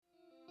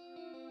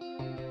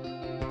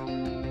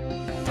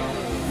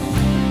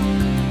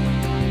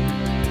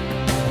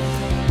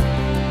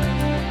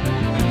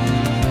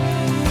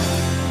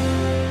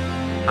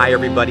Hi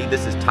everybody,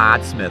 this is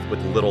Todd Smith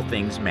with Little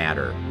Things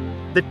Matter.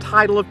 The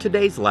title of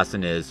today's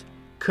lesson is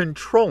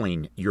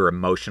Controlling Your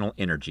Emotional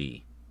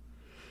Energy.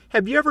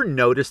 Have you ever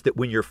noticed that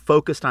when you're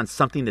focused on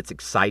something that's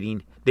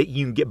exciting, that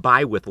you can get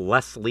by with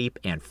less sleep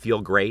and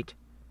feel great?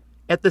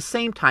 At the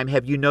same time,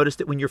 have you noticed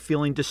that when you're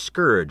feeling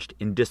discouraged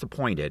and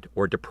disappointed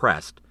or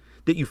depressed,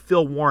 that you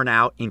feel worn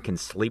out and can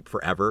sleep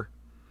forever?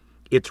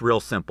 It's real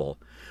simple.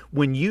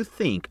 When you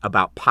think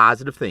about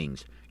positive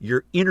things,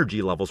 your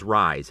energy levels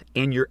rise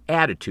and your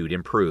attitude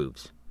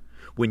improves.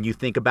 When you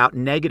think about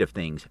negative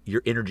things,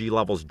 your energy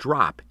levels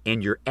drop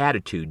and your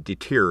attitude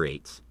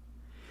deteriorates.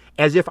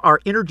 As if our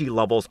energy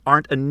levels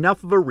aren't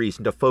enough of a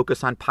reason to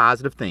focus on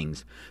positive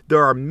things,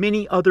 there are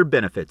many other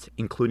benefits,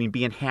 including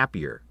being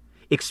happier,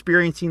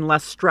 experiencing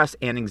less stress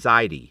and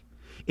anxiety,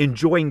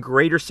 enjoying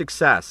greater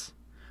success,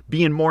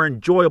 being more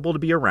enjoyable to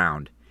be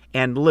around,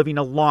 and living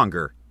a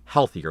longer,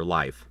 healthier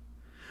life.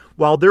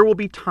 While there will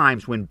be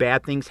times when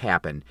bad things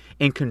happen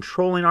and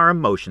controlling our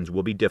emotions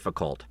will be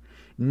difficult,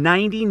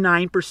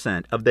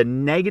 99% of the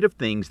negative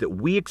things that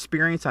we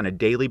experience on a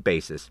daily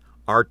basis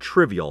are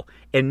trivial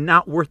and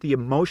not worth the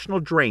emotional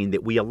drain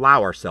that we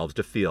allow ourselves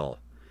to feel.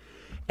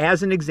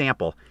 As an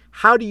example,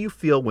 how do you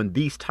feel when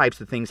these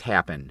types of things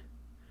happen?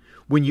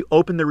 When you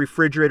open the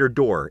refrigerator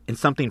door and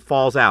something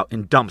falls out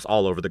and dumps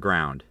all over the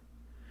ground.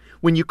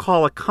 When you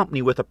call a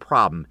company with a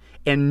problem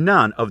and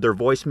none of their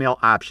voicemail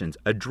options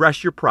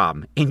address your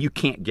problem and you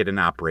can't get an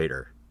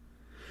operator.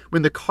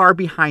 When the car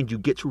behind you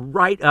gets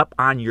right up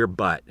on your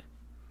butt.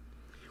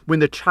 When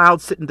the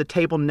child sitting at the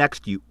table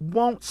next to you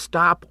won't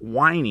stop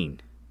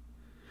whining.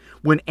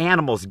 When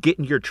animals get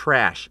in your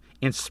trash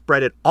and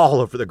spread it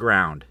all over the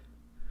ground.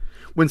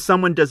 When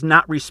someone does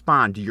not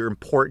respond to your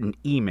important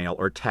email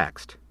or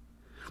text.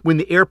 When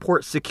the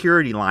airport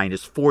security line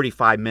is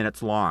 45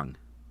 minutes long.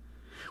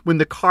 When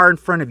the car in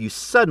front of you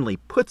suddenly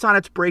puts on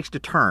its brakes to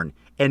turn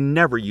and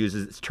never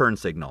uses its turn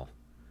signal.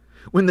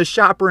 When the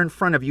shopper in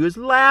front of you is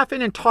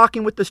laughing and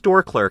talking with the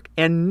store clerk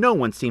and no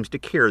one seems to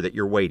care that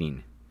you're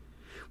waiting.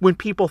 When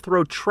people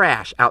throw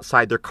trash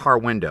outside their car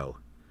window.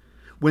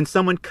 When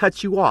someone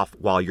cuts you off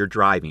while you're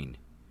driving.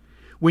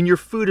 When your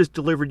food is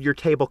delivered to your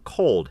table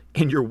cold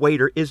and your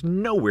waiter is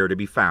nowhere to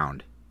be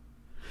found.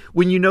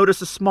 When you notice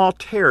a small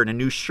tear in a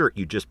new shirt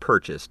you just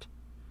purchased.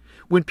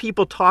 When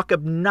people talk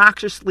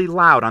obnoxiously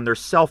loud on their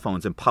cell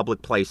phones in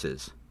public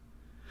places.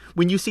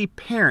 When you see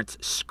parents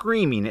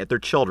screaming at their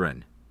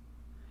children.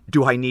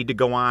 Do I need to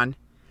go on?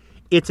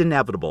 It's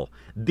inevitable.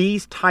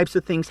 These types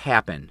of things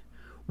happen.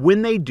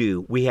 When they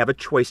do, we have a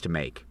choice to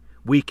make.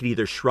 We can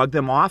either shrug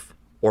them off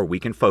or we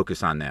can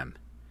focus on them.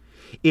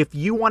 If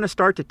you want to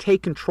start to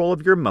take control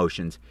of your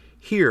emotions,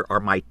 here are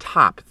my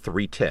top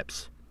 3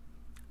 tips.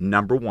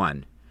 Number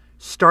 1,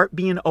 start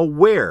being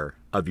aware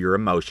of your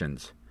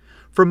emotions.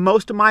 For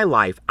most of my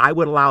life, I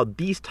would allow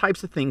these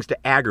types of things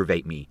to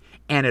aggravate me,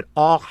 and it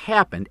all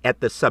happened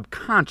at the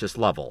subconscious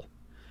level.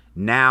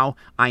 Now,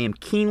 I am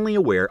keenly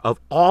aware of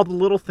all the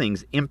little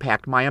things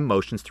impact my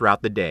emotions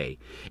throughout the day,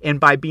 and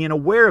by being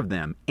aware of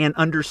them and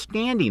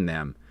understanding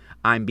them,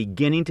 I'm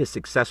beginning to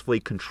successfully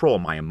control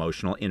my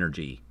emotional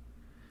energy.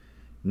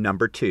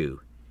 Number 2,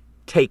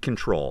 take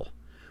control.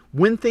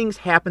 When things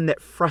happen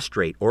that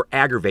frustrate or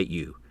aggravate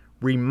you,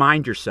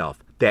 remind yourself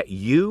that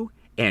you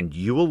and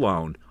you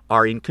alone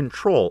are in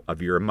control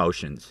of your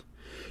emotions.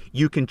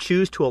 You can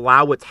choose to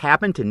allow what's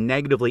happened to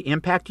negatively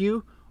impact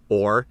you,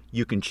 or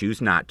you can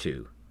choose not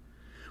to.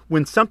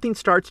 When something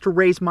starts to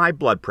raise my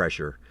blood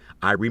pressure,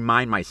 I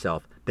remind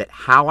myself that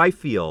how I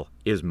feel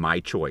is my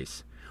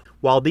choice.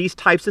 While these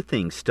types of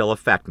things still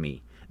affect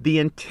me, the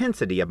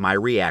intensity of my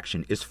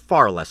reaction is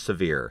far less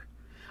severe.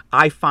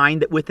 I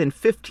find that within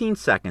 15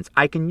 seconds,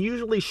 I can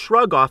usually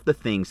shrug off the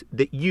things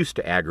that used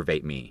to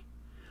aggravate me.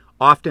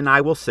 Often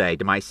I will say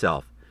to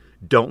myself,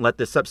 don't let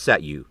this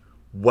upset you.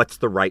 What's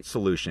the right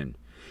solution?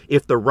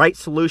 If the right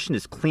solution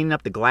is cleaning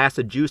up the glass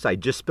of juice I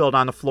just spilled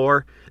on the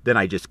floor, then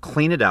I just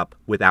clean it up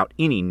without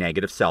any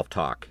negative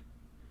self-talk.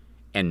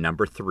 And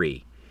number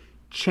 3,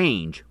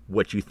 change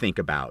what you think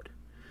about.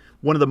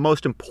 One of the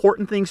most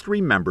important things to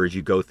remember as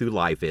you go through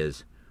life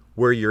is,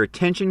 where your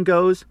attention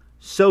goes,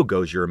 so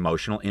goes your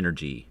emotional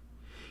energy.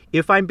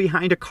 If I'm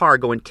behind a car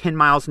going 10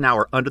 miles an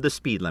hour under the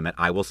speed limit,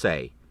 I will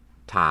say,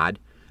 Todd,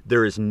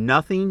 there is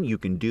nothing you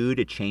can do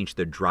to change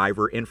the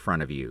driver in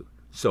front of you.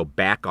 So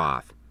back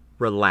off,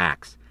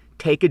 relax,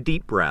 take a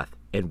deep breath,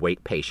 and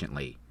wait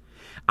patiently.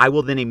 I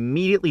will then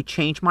immediately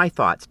change my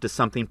thoughts to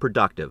something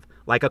productive,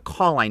 like a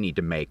call I need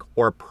to make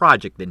or a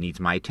project that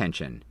needs my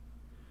attention.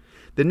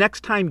 The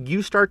next time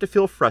you start to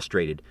feel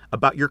frustrated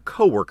about your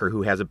coworker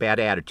who has a bad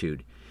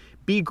attitude,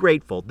 be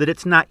grateful that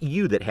it's not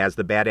you that has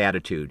the bad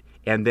attitude,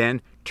 and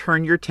then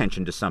turn your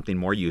attention to something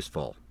more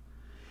useful.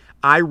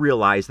 I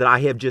realize that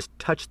I have just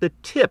touched the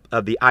tip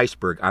of the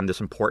iceberg on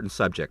this important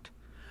subject.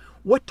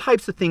 What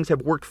types of things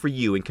have worked for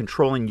you in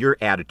controlling your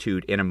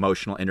attitude and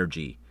emotional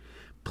energy?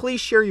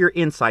 Please share your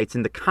insights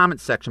in the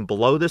comment section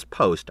below this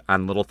post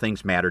on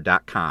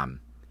littlethingsmatter.com.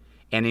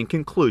 And in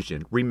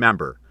conclusion,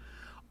 remember,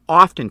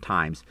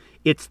 oftentimes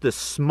it's the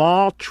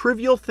small,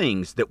 trivial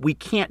things that we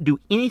can't do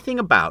anything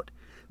about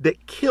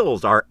that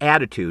kills our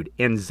attitude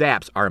and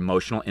zaps our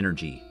emotional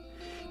energy.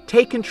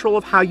 Take control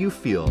of how you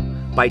feel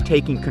by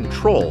taking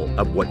control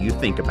of what you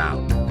think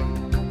about.